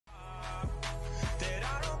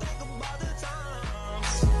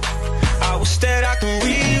like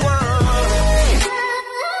we want.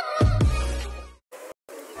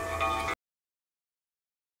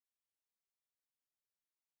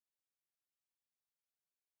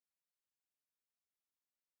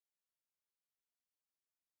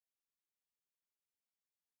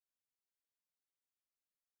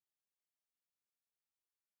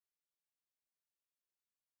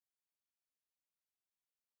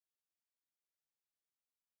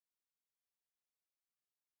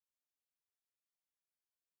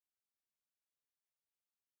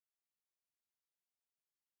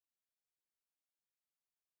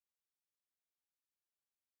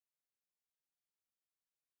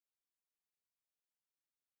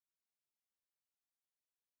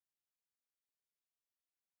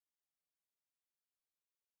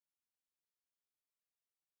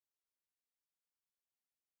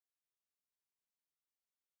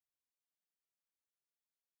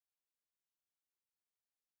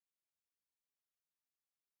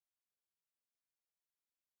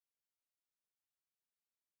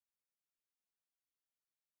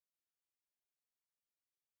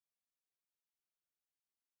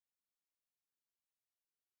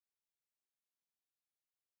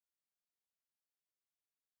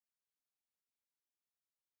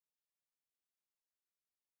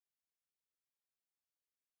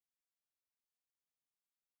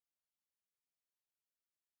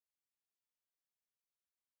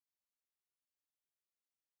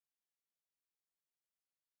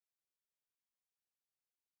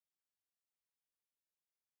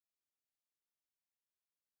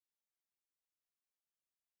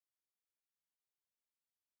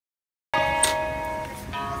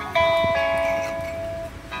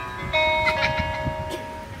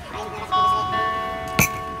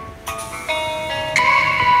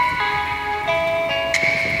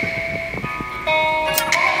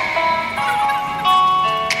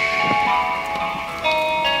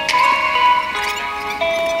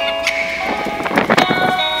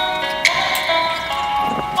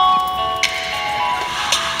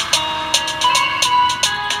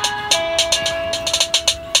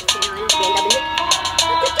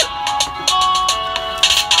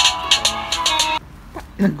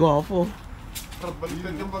 Nag-gwapo.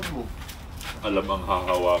 Baliktad yung bag mo. Alam ang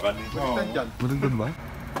hahawakan eh. Baliktad dyan. Baliktad ba?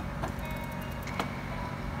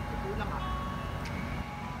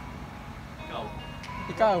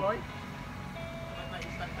 Ikaw.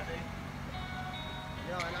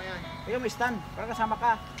 Ayaw mo stand, para kasama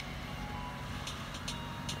ka.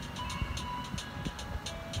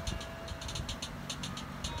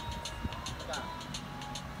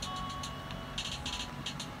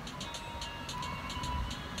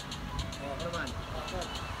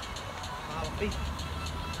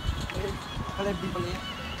 Akala di pala yan.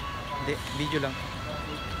 Hindi, video lang.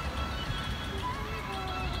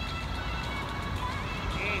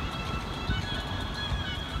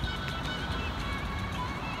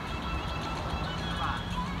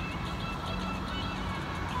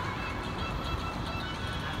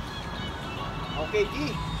 Okay,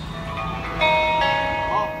 G.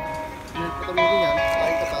 Oh. Yung patamigin yan.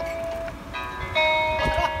 Laking katat.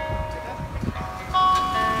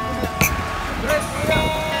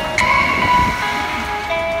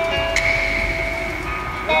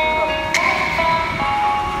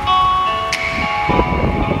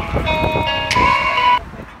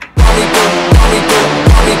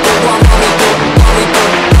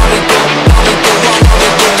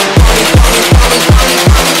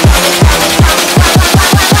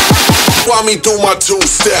 Walk me through my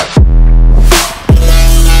two-step.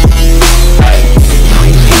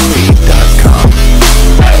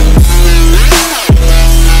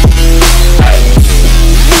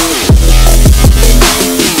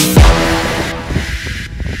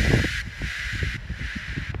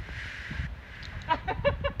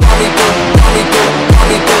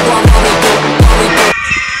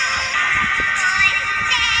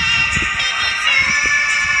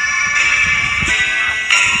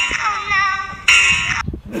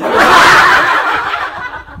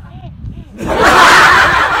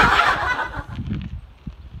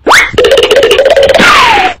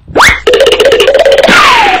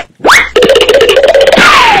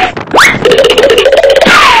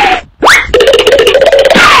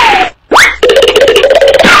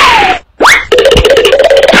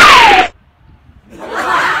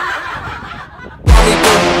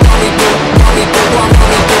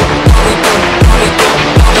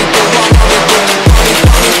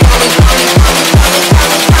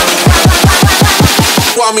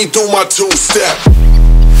 Walk me through my two-step.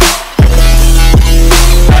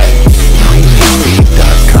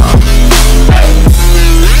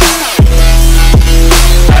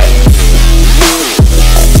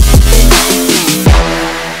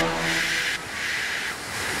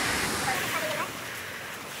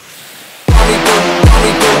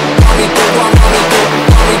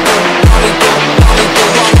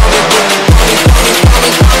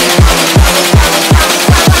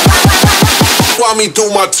 me do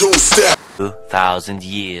my two-step. 2,000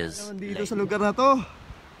 years. Dito sa lugar na to.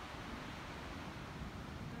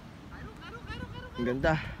 Ang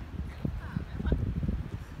ganda.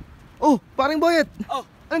 Oh, paring Boyet. Oh,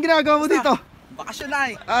 Anong ginagawa mo dito? bakasyon na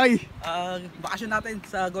eh. Ay, Bakasyon natin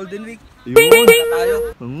sa Golden Week. yun. Tayo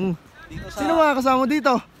dito sa Sino mga kasama mo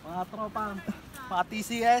dito? mga tropa, mga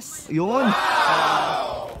TCS. Yun.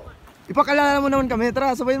 Ipakalala mo naman kami.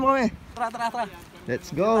 Tara, sabayin mo kami. Tara. Let's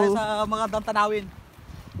Tayo go. sa magandang tanawin.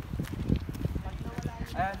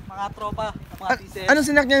 Ayan, mga tropa, mga TCS. Anong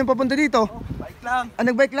sinak niya yung papunta dito? Oh, bike lang.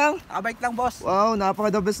 Nagbike lang? Bike lang, boss. Wow,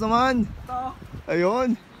 napaka-the best naman. Ito, Ayun.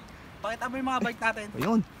 pakita mo yung mga bike natin.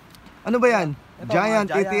 Ayun. Ano ba yan? Ito, Giant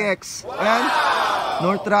mga Giant. ATX. Ayan.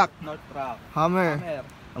 North Track. North Track. Hammer. Hammer.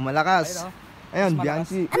 Ang malakas. Ayun, oh. Ayun, Mas malakas.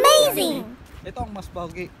 Bianchi. Amazing! Ito ang mas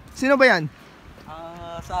pogi. Sino ba yan?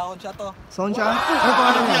 Sa akon siya to. Soncha? Ano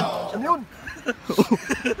pangalan yan? Ano yun?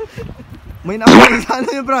 May napakita. Ano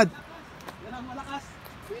yun, Brad? Yan ang malakas.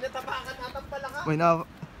 May na...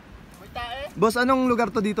 Boss, anong lugar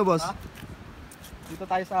to dito, boss? Ha? Dito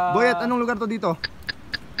tayo sa... Boyet, anong lugar to dito?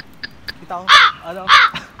 Dito. Ano?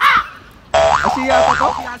 Ashiya pa to?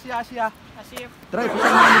 Ashiya. Try,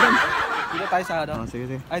 pasan mo dyan. Dito tayo sa ano? Oh,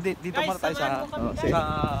 sige. Ay, dito muna tayo sa... Oh, sige.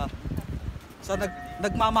 Sa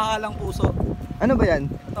nagmamahalang puso. Ano ba yan?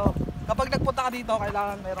 Ito. Kapag nagpunta ka dito,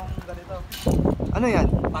 kailangan merong ganito. Ano yan?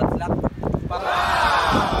 Padlock. Para...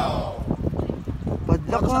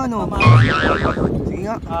 Padlock ka, ano? Sige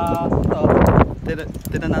nga. Ito.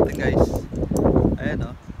 Tinan natin, guys. Ayan,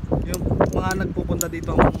 oh. Yung mga nagpupunta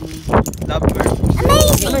dito ang lovebird.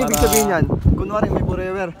 Ano ibig sabihin yan? Kunwari may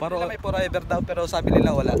forever. Sabi nila may forever daw pero sabi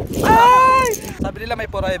nila wala. Ay! Sabi nila may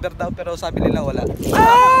forever daw pero sabi nila wala.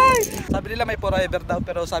 Ay! Sabi nila may forever daw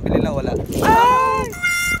pero sabi nila wala. Ay!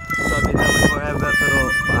 Sabi na may forever pero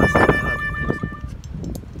paasa na lahat.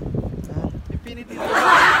 Infinity love.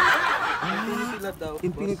 Infinity love daw.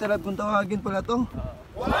 Infinity love kung tawagin pala to.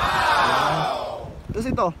 Tapos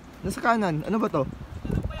ito, nasa kanan. Ano ba to?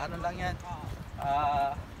 Ano lang yan?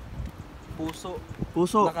 Puso.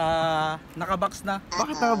 Puso. Naka-box na.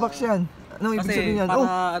 Bakit nakabox yan? Ano ibig Kasi sabihin yan? para Oh,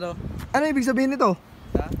 ano, ano ibig sabihin nito?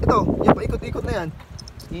 Ha? Ito, yung paikot-ikot na yan.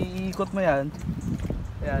 iikot mo yan.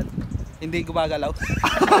 Ayan. Hindi gumagalaw.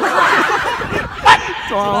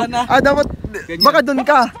 So, Sana. dapat, Ganyan. baka dun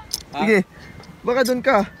ka. Ha? Sige, baka dun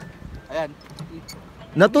ka. Ayan.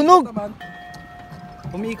 Natunog. Naman.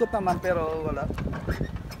 Umiikot naman pero wala.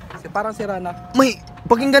 Kasi parang sira na. May,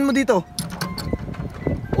 pakinggan mo dito.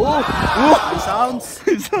 Oh! Oh! May sounds.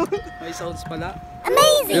 May sounds pala.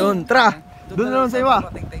 Amazing! Yun, tara. Doon na lang sa iba.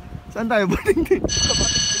 Pating-ting. Saan tayo? Bating-ting.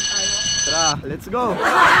 Tara, let's go.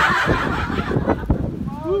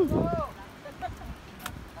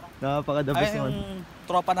 Napaka-the Ay, best naman. yung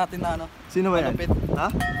tropa natin na ano. Sino ba yan? malupit. Ha?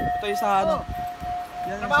 Ito yung sa ano.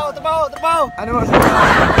 Yan yung Trabaho, sa- trabaho! Ano mo ano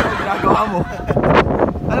ginagawa mo?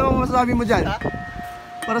 Ano mo masasabi mo dyan?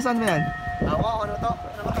 Para saan mo yan? Ano to?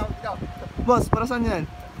 Ano ba tawag dito? Boss, para saan yan?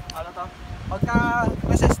 Ano to? Pagka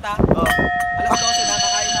resesta, Oh. alas 12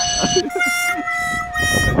 nakakain na. Ayun.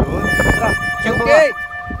 Tara, saan ba? Okay!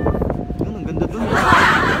 Yun, ang ganda dun.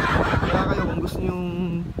 Kaya kayo kung gusto nyong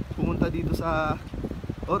pumunta dito sa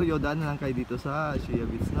Oreo, daan na lang kayo dito sa Ashiya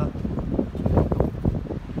Beach na.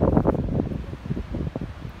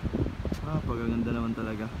 Pagaganda naman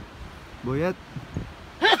talaga. Boyet,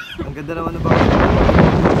 ang ganda naman ng baka.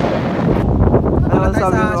 Ano ang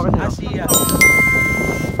sabi mo sa kanya? Ashiya.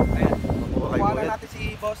 Ayan. Makuha kay Kuha na Boyet. natin si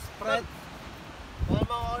Boss Fred. Ano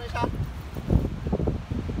mga oras ha?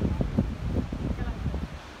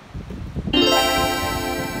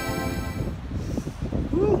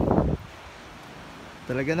 Woo!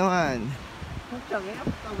 Talaga naman.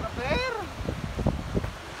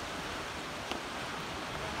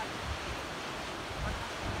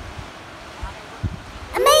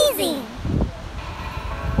 Amazing!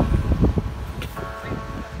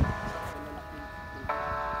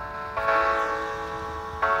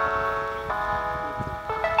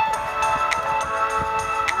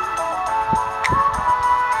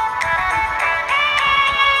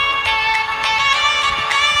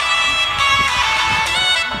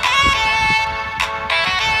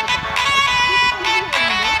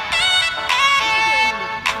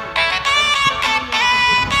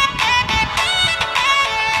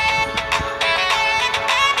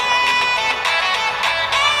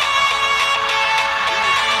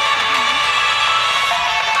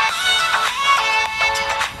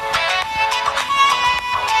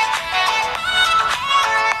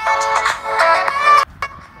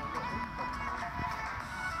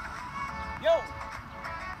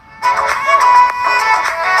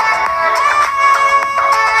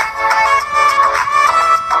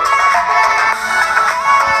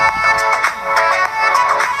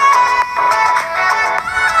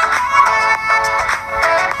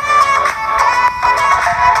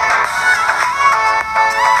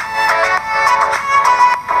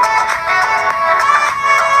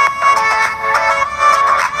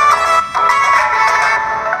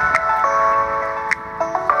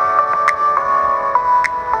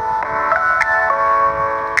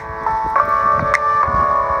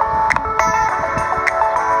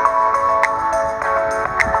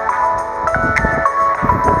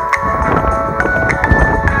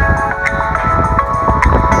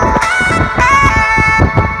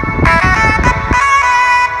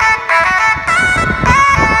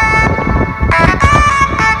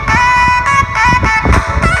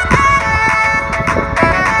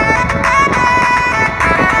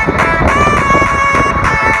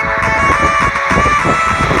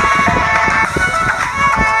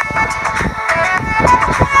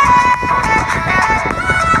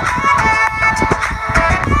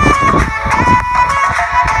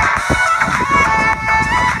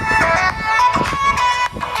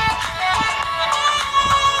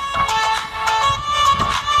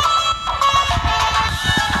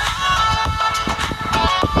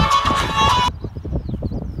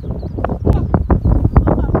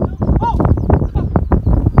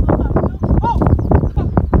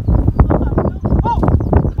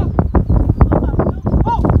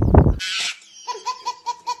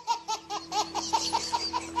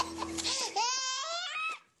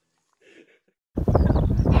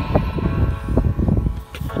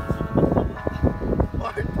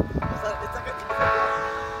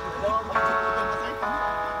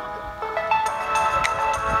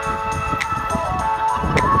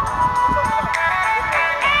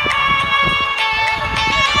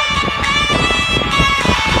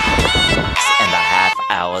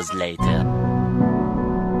 later.